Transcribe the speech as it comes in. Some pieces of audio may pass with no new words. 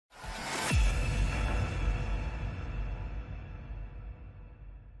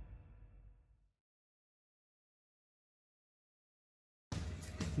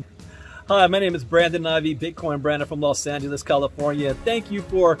Hi, my name is Brandon Ivey, Bitcoin Brandon from Los Angeles, California. Thank you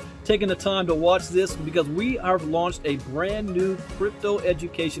for taking the time to watch this because we have launched a brand new crypto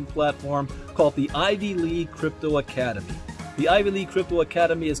education platform called the Ivy League Crypto Academy. The Ivy League Crypto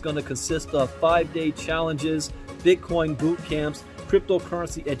Academy is going to consist of 5-day challenges, Bitcoin boot camps,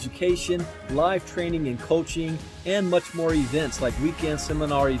 cryptocurrency education, live training and coaching, and much more events like weekend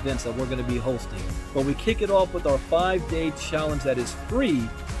seminar events that we're going to be hosting. But we kick it off with our 5-day challenge that is free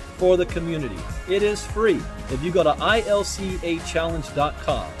for the community. It is free. If you go to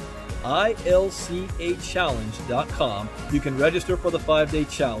ilcachallenge.com, ilcachallenge.com, you can register for the 5-day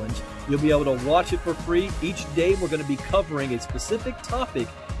challenge. You'll be able to watch it for free. Each day we're going to be covering a specific topic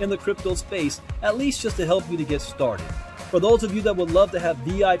in the crypto space, at least just to help you to get started. For those of you that would love to have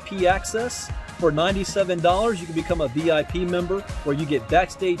VIP access, for $97, you can become a VIP member where you get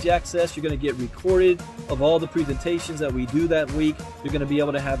backstage access. You're going to get recorded of all the presentations that we do that week. You're going to be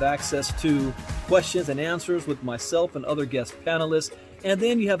able to have access to questions and answers with myself and other guest panelists. And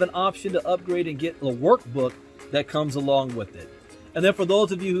then you have an option to upgrade and get the workbook that comes along with it. And then for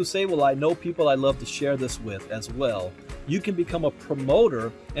those of you who say, well, I know people I love to share this with as well, you can become a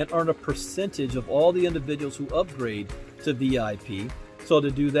promoter and earn a percentage of all the individuals who upgrade to VIP. So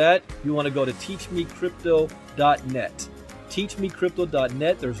to do that, you want to go to teachmecrypto.net.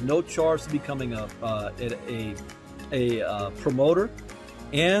 Teachmecrypto.net. There's no charge to becoming a promoter,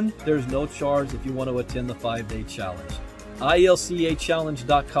 and there's no charge if you want to attend the 5-day challenge.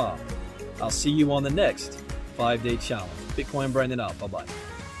 ilcachallenge.com. I'll see you on the next 5-day challenge. Bitcoin Brandon out. Bye-bye.